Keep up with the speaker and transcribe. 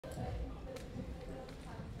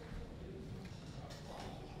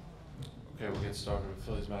Okay, we'll get started with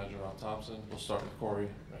Phillies manager Rob Thomson. We'll start with Corey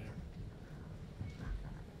right here.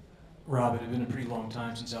 Rob, it had been a pretty long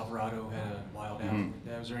time since Alvarado had a wild outing like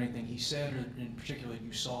that. Was there anything he said, or in particular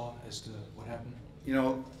you saw as to what happened? You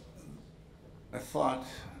know, I thought,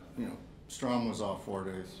 Strom was off 4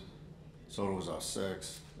 days, Soto was off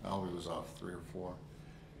 6, Alvy was off 3 or 4.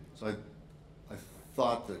 So I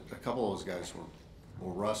thought that a couple of those guys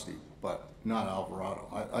were rusty, but not Alvarado.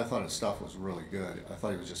 I thought his stuff was really good. I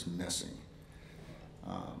thought he was just missing.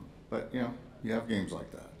 But you have games like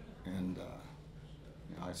that, and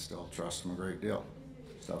I still trust him a great deal.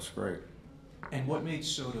 Stuff's great. And what made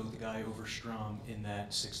Soto the guy over Strom in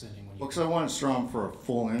that 6th inning? Well, because I wanted Strom for a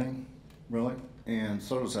full inning, really, and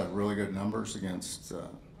Soto's had really good numbers against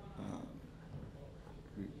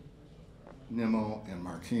Nimmo and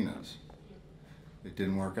Martinez. It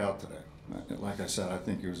didn't work out today. Like I said, I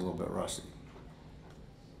think he was a little bit rusty.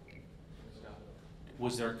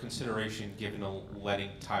 Was there consideration given to letting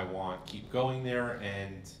Taiwan keep going there?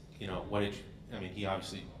 And what did he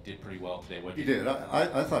obviously did pretty well today. He did.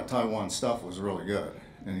 I thought Taiwan's stuff was really good,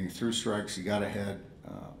 and he threw strikes. He got ahead.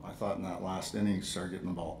 I thought in that last inning he started getting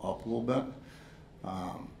the ball up a little bit.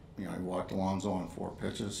 He walked Alonso on 4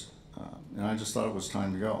 pitches, and I just thought it was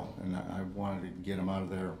time to go. And I wanted to get him out of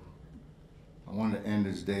there. I wanted to end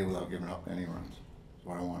his day without giving up any runs. That's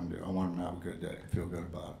what I wanted to do. I wanted him to have a good day, feel good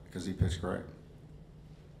about it, because he pitched great.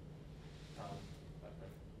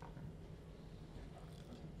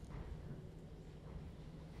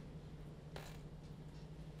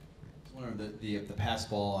 The pass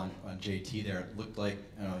ball on JT there, it looked like,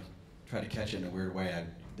 he tried to catch it in a weird way.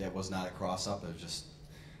 That was not a cross up, it was just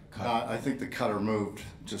cut. I think the cutter moved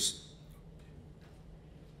just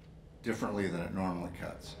differently than it normally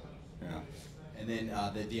cuts. Yeah. And then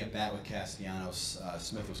the at bat with Castellanos,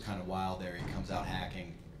 Smith was kind of wild there. He comes out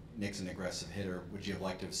hacking. Nick's an aggressive hitter. Would you have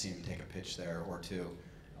liked to have seen him take a pitch there or two?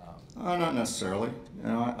 Not necessarily.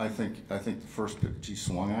 I think the first pitch he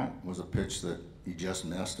swung at was a pitch that he just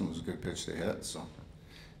missed and was a good pitch to hit. So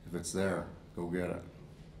if it's there, go get it.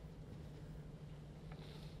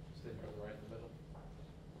 Stay right in the middle.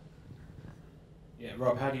 Yeah,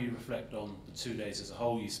 Rob, how do you reflect on the 2 days as a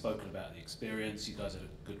whole? You've spoken about the experience. You guys had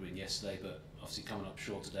a good win yesterday, but obviously coming up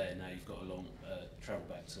short today, and now you've got a long travel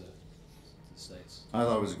back to the States. I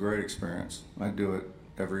thought it was a great experience. I'd do it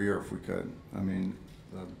every year if we could. I mean,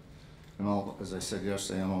 as I said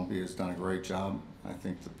yesterday, MLB has done a great job. I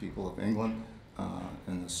think the people of England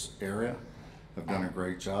in this area have done a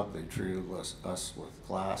great job. They treated us with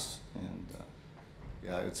class, and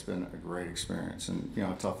yeah, it's been a great experience. And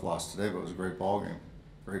a tough loss today, but it was a great ball game.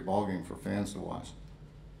 Great ball game for fans to watch.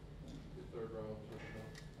 Third row.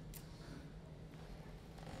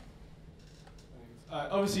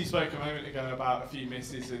 Obviously you spoke a moment ago about a few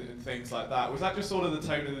misses and things like that. Was that just sort of the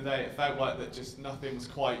tone of the day? It felt like that just nothing was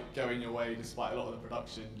quite going your way despite a lot of the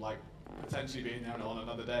production, like potentially being there on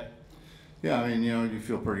another day. Yeah, I mean, you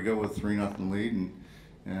feel pretty good with 3-0 lead,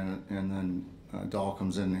 and then Dahl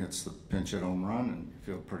comes in and hits the pinch hit home run, and you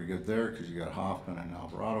feel pretty good there because you got Hoffman and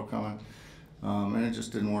Alvarado coming, and it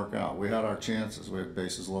just didn't work out. We had our chances. We had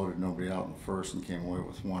bases loaded, nobody out in the first, and came away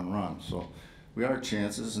with 1 run. So we had our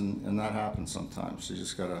chances, and that happens sometimes. You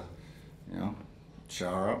just gotta,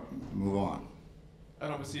 shower up, and move on.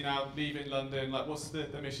 And obviously now leaving London, like what's the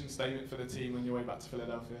mission statement for the team on your way back to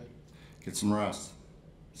Philadelphia? Get some rest,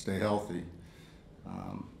 stay healthy.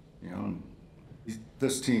 And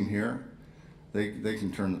this team here, they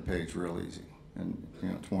can turn the page real easy. And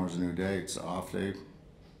tomorrow's a new day. It's an off day.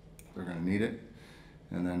 They're going to need it,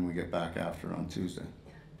 and then we get back after it on Tuesday.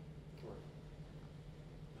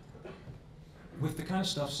 With the kind of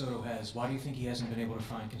stuff Soto has, why do you think he hasn't been able to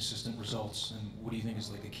find consistent results, and what do you think is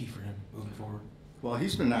like the key for him moving forward? Well,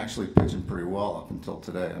 he's been actually pitching pretty well up until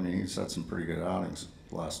today. I mean, he's had some pretty good outings,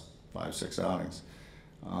 the last 5-6 outings,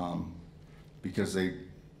 because they've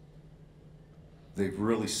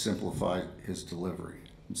really simplified his delivery.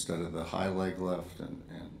 Instead of the high leg lift and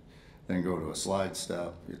then go to a slide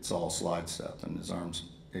step, it's all slide step, and his arm's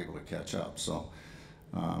able to catch up. So,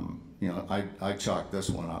 I chalk this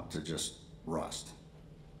one up to just rust.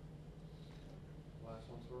 Last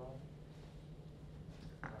one's for Rob.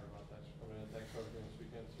 All right, Rob, thanks for coming in. Thanks for everything this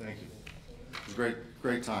weekend. Thank you. It was a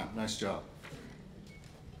great time. Nice job.